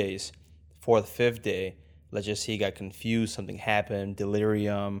 3 days. 4th, 5th day, let's just say he got confused, something happened,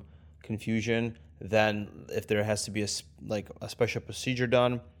 delirium, confusion. Then if there has to be a special procedure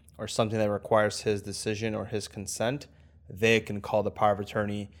done or something that requires his decision or his consent, they can call the power of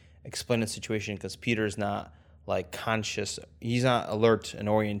attorney, explain the situation, because Peter's not like conscious, he's not alert and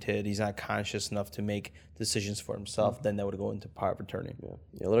oriented, he's not conscious enough to make decisions for himself. Then that would go into power of attorney.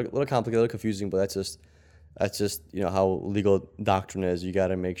 Yeah, a little complicated, a little confusing, but that's just how legal doctrine is. You got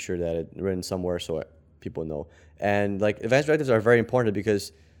to make sure that it's written somewhere so people know. And like advanced directives are very important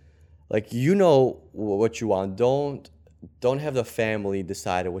because like what you want. Don't have the family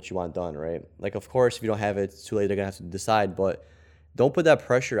decide what you want done, right? Like, of course, if you don't have it, it's too late. They're gonna have to decide, but don't put that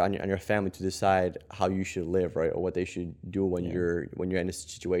pressure on your family to decide how you should live, right, or what they should do when you're in this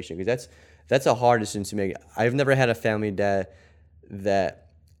situation, because that's a hard decision to make. I've never had a family that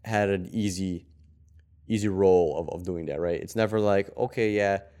had an easy role of doing that, right? It's never like, okay,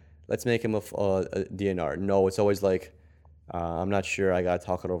 yeah, let's make him a DNR. No, it's always like, I'm not sure. I gotta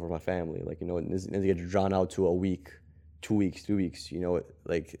talk it over with my family. Like, it gets drawn out to a week, 2 weeks, 3 weeks.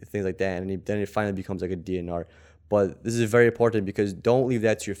 Like things like that, and then it finally becomes like a DNR. But this is very important because don't leave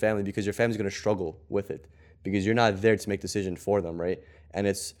that to your family, because your family's gonna struggle with it because you're not there to make decisions for them, right? And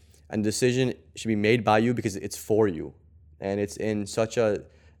decision should be made by you because it's for you, and it's in such a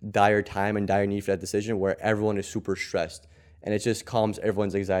dire time and dire need for that decision where everyone is super stressed, and it just calms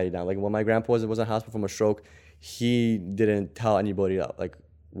everyone's anxiety down. Like when my grandpa was in hospital from a stroke, he didn't tell anybody like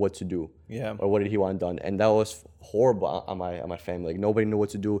what to do, or what did he want done, and that was horrible on my family. Like nobody knew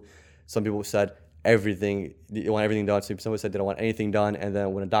what to do. Some people said everything, they want everything done. Someone said they don't want anything done, and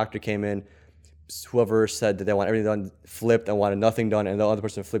then when a doctor came in, whoever said that they want everything done flipped and wanted nothing done, and the other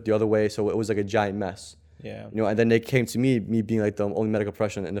person flipped the other way. So it was like a giant mess. And then they came to me being like the only medical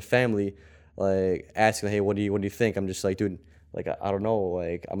professional in the family, like asking, hey, what do you think? I'm just like, dude, like I don't know,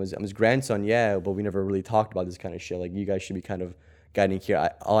 like I'm his grandson, yeah, but we never really talked about this kind of shit. Like you guys should be kind of guiding here.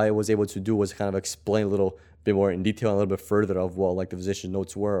 All I was able to do was kind of explain a little bit more in detail, and a little bit further of like the physician's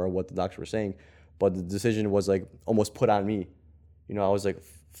notes were or what the doctor was saying. But the decision was like almost put on me. I was like,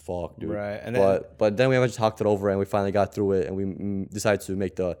 fuck, dude. Right. And but then we just talked it over and we finally got through it, and we decided to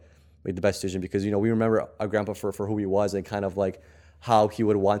make the best decision because, we remember our grandpa for who he was and kind of like how he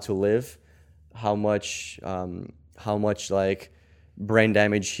would want to live, how much like brain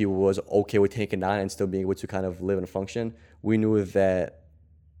damage he was okay with taking on and still being able to kind of live and function, we knew that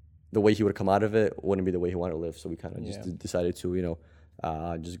the way he would come out of it wouldn't be the way he wanted to live. So we kind of just decided to,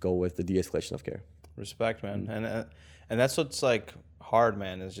 just go with the de-escalation of care. Respect, man. And that's what's like hard,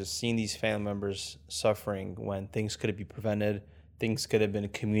 man, is just seeing these family members suffering when things could have been prevented, things could have been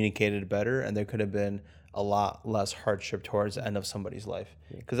communicated better, and there could have been a lot less hardship towards the end of somebody's life.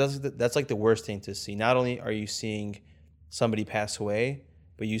 Because that's like the worst thing to see. Not only are you seeing somebody pass away,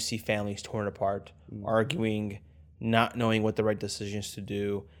 but you see families torn apart, arguing, not knowing what the right decisions to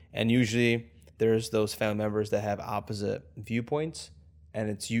do. And usually there's those family members that have opposite viewpoints, and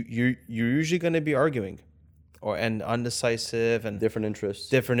it's you're usually going to be arguing and undecisive and Different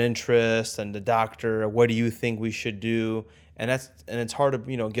interests. And the doctor, what do you think we should do? And it's hard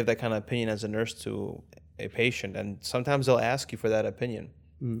to give that kind of opinion as a nurse to a patient, and sometimes they'll ask you for that opinion,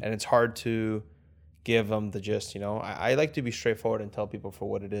 and it's hard to give them the gist. I like to be straightforward and tell people for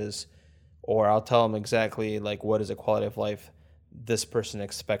what it is, or I'll tell them exactly like what is a quality of life this person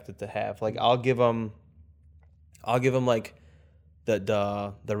expected to have. Like I'll give them like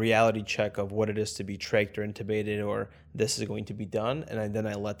the reality check of what it is to be trached or intubated, or this is going to be done, and then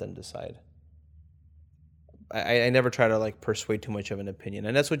I let them decide. I never try to like persuade too much of an opinion,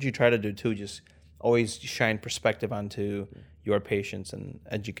 and that's what you try to do too. Just always shine perspective onto your patients and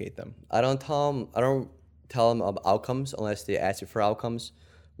educate them. I don't tell them about outcomes unless they ask you for outcomes.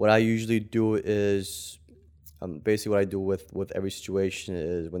 What I usually do is basically what I do with every situation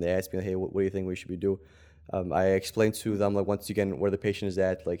is when they ask me, hey, what do you think we should be doing? I explain to them like once again where the patient is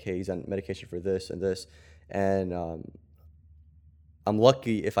at, like, hey, he's on medication for this and this, and I'm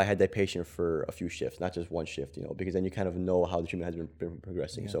lucky if I had that patient for a few shifts, not just one shift, because then you kind of know how the treatment has been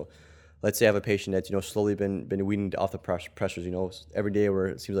progressing. So let's say I have a patient that's, slowly been weaning off the pressures, every day where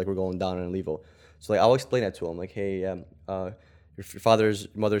it seems like we're going down in levo. So like I'll explain that to them, like, hey, your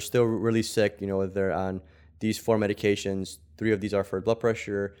mother's still really sick, they're on these 4 medications, 3 of these are for blood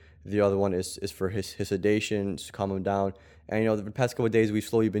pressure, the other one is for his sedation, to calm him down. And the past couple of days we've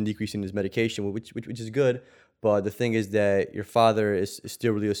slowly been decreasing his medication, which is good. But the thing is that your father is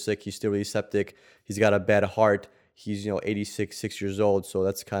still really sick. He's still really septic. He's got a bad heart. He's 6 years old. So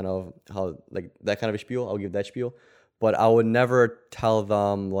that's kind of how, like, that kind of a spiel. I'll give that spiel. But I would never tell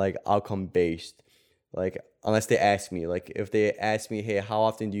them like outcome based, like unless they ask me. Like if they ask me, hey, how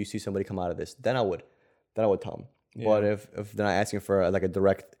often do you see somebody come out of this? Then I would tell them. Yeah. But if they're not asking for like a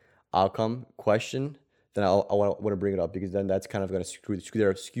direct outcome question, then I want to bring it up, because then that's kind of going to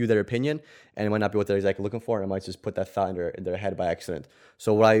skew their opinion, and it might not be what they're exactly looking for, and I might just put that thought in their head by accident.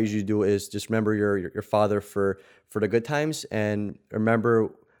 So what I usually do is just remember your father for the good times, and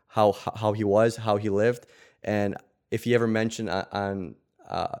remember how he was, how he lived, and if he ever mentioned anything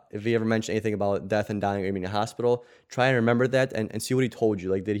about death and dying or being in a hospital, try and remember that and see what he told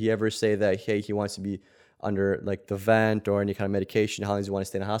you. Like, did he ever say that, hey, he wants to be under like the vent or any kind of medication? How long does he want to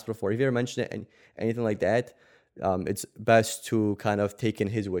stay in the hospital for? If you ever mention it and anything like that, it's best to kind of take in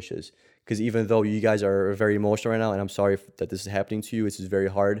his wishes. Because even though you guys are very emotional right now, and I'm sorry that this is happening to you, this is very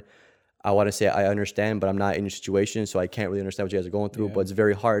hard. I want to say I understand, but I'm not in your situation, so I can't really understand what you guys are going through. Yeah. But it's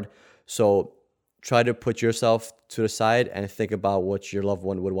very hard. So try to put yourself to the side and think about what your loved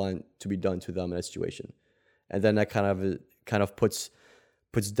one would want to be done to them in a situation, and then that kind of puts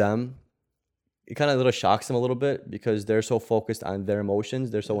them. It kind of a little shocks them a little bit, because they're so focused on their emotions.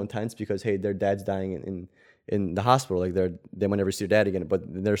 They're so intense because, hey, their dad's dying in the hospital. Like they might never see their dad again, but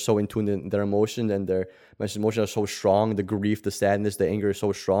they're so in tune in their emotions, and their emotions are so strong. The grief, the sadness, the anger is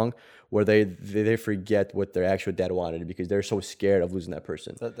so strong, where they forget what their actual dad wanted, because they're so scared of losing that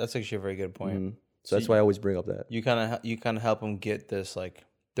person. That's actually a very good point. Mm-hmm. So that's why I always bring up that. You kind of help them get this like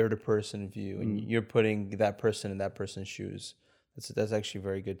third-person view, and you're putting that person in that person's shoes. That's actually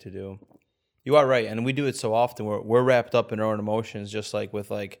very good to do. You are right, and we do it so often. We're wrapped up in our own emotions, just like with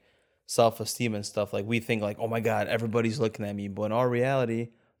like self-esteem and stuff. Like we think like, oh my God, everybody's looking at me, but in all reality,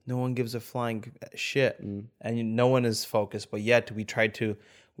 no one gives a flying shit, and no one is focused. But yet we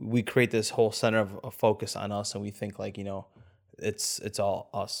create this whole center of focus on us, and we think like, it's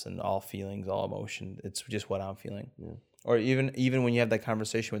all us and all feelings, all emotion. It's just what I'm feeling. Yeah. Or even when you have that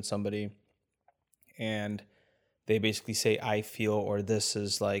conversation with somebody, and they basically say I feel, or this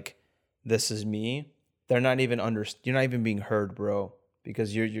is me, they're not even you're not even being heard, bro,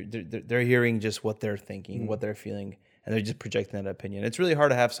 because they're hearing just what they're thinking, what they're feeling, and they're just projecting that opinion. It's really hard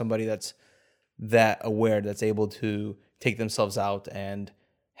to have somebody that's that aware, that's able to take themselves out and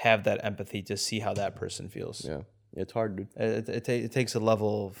have that empathy to see how that person feels. Yeah, it's hard, dude. It takes a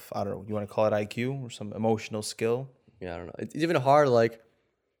level of, I don't know, you want to call it IQ or some emotional skill? Yeah, I don't know. It's even hard, like,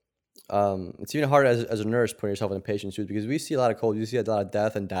 It's even harder as a nurse putting yourself in a patient's shoes because we see a lot of cold, you see a lot of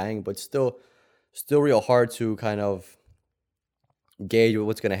death and dying, but still real hard to kind of gauge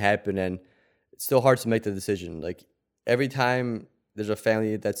what's going to happen, and it's still hard to make the decision. Like every time there's a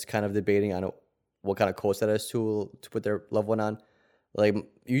family that's kind of debating on what kind of code status to put their loved one on, like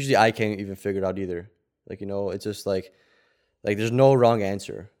usually I can't even figure it out either. Like it's just like there's no wrong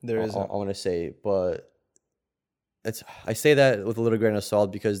answer. There isn't. I want to say, but I say that with a little grain of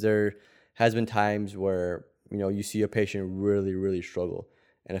salt because there has been times where you see a patient really really struggle,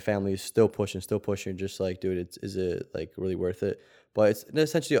 and a family is still pushing, just like, dude, is it like really worth it? But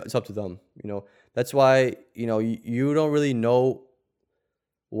it's up to them. That's why you don't really know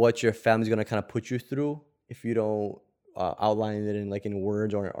what your family's gonna kind of put you through if you don't outline it in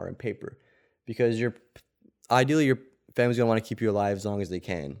words or in paper, because ideally your family's gonna want to keep you alive as long as they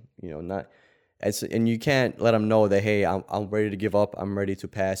can. Not. And you can't let them know that, hey, I'm ready to give up. I'm ready to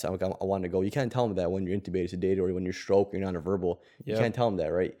pass. I want to go. You can't tell them that when you're intubated, sedated, or when you're stroke, you're nonverbal. You can't tell them that,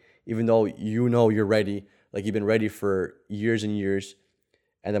 right? Even though you're ready, like you've been ready for years and years,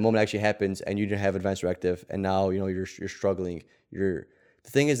 and the moment actually happens, and you didn't have advanced directive, and now you're struggling. The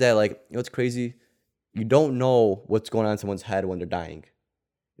thing is that, like, what's crazy, you don't know what's going on in someone's head when they're dying.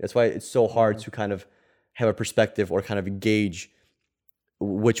 That's why it's so hard to kind of have a perspective or kind of gauge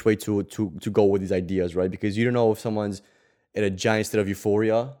which way to go with these ideas, right? Because you don't know if someone's in a giant state of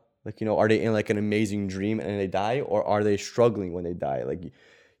euphoria, like are they in like an amazing dream and they die, or are they struggling when they die? Like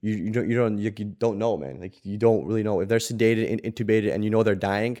you don't know, man. Like you don't really know if they're sedated and intubated and they're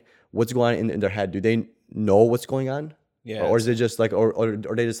dying. What's going on in their head? Do they know what's going on? Yeah. Or is it just like, or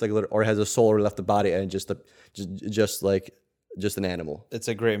they just like, or has a soul or left the body and just an animal? It's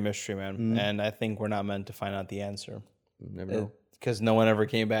a great mystery, man, and I think we're not meant to find out the answer. Never know. Because no one ever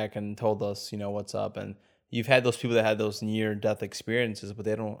came back and told us, what's up. And you've had those people that had those near-death experiences, but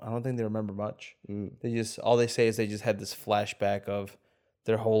I don't think they remember much. All they say is they just had this flashback of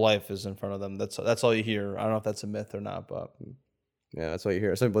their whole life is in front of them. That's all you hear. I don't know if that's a myth or not, but yeah, that's what you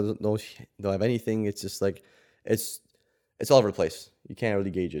hear. Some people don't have anything. It's just like it's all over the place. You can't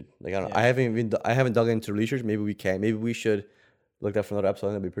really gauge it. Like I haven't dug into research. Maybe we can. Maybe we should look that for another episode.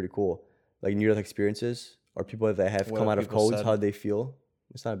 That'd be pretty cool. Like near-death experiences. Or people that have come out of codes, how they feel.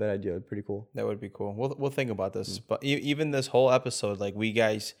 It's not a bad idea. Pretty cool. That would be cool. We'll think about this. But even this whole episode, like we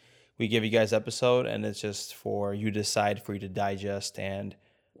give you guys episode, and it's just for you to decide, for you to digest, and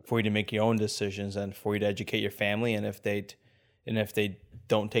for you to make your own decisions, and for you to educate your family. And if they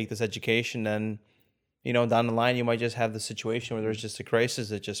don't take this education, then down the line you might just have the situation where there's just a crisis.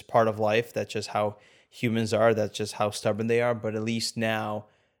 It's just part of life. That's just how humans are. That's just how stubborn they are. But at least now,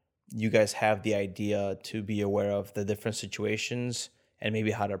 you guys have the idea to be aware of the different situations and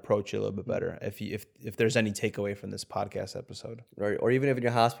maybe how to approach it a little bit better. If there's any takeaway from this podcast episode, right? Or even if in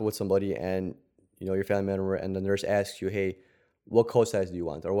your hospital with somebody and your family member and the nurse asks you, hey, what code status do you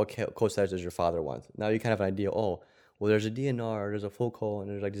want, or what code status does your father want? Now you kind of have an idea. Oh, well, there's a DNR, there's a full code,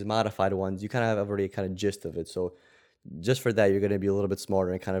 and there's like these modified ones. You kind of have already kind of gist of it. So just for that, you're going to be a little bit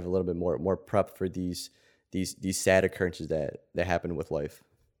smarter and kind of a little bit more prepped for these sad occurrences that happen with life.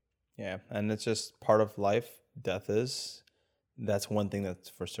 Yeah, and it's just part of life. That's one thing that's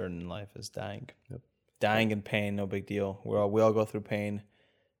for certain in life is dying. Yep. Dying and pain, no big deal. We all go through pain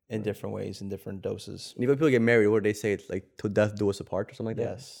in different ways, in different doses. And even people get married, what do they say? It's like till death do us apart or something like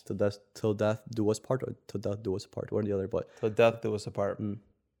that? Yes. Till death do us part, or till death do us apart. One or the other, but till death do us apart. All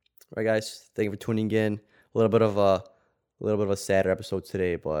right, guys. Thank you for tuning in. A little bit of a sadder episode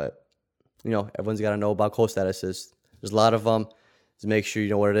today, but everyone's got to know about code statuses. There's a lot of them. Just make sure you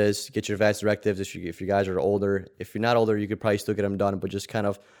know what it is. Get your advanced directives if you guys are older. If you're not older, you could probably still get them done, but just kind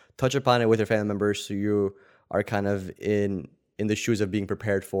of touch upon it with your family members so you are kind of in the shoes of being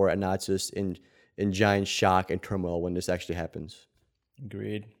prepared for it and not just in giant shock and turmoil when this actually happens.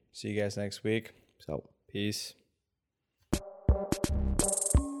 Agreed. See you guys next week. So peace.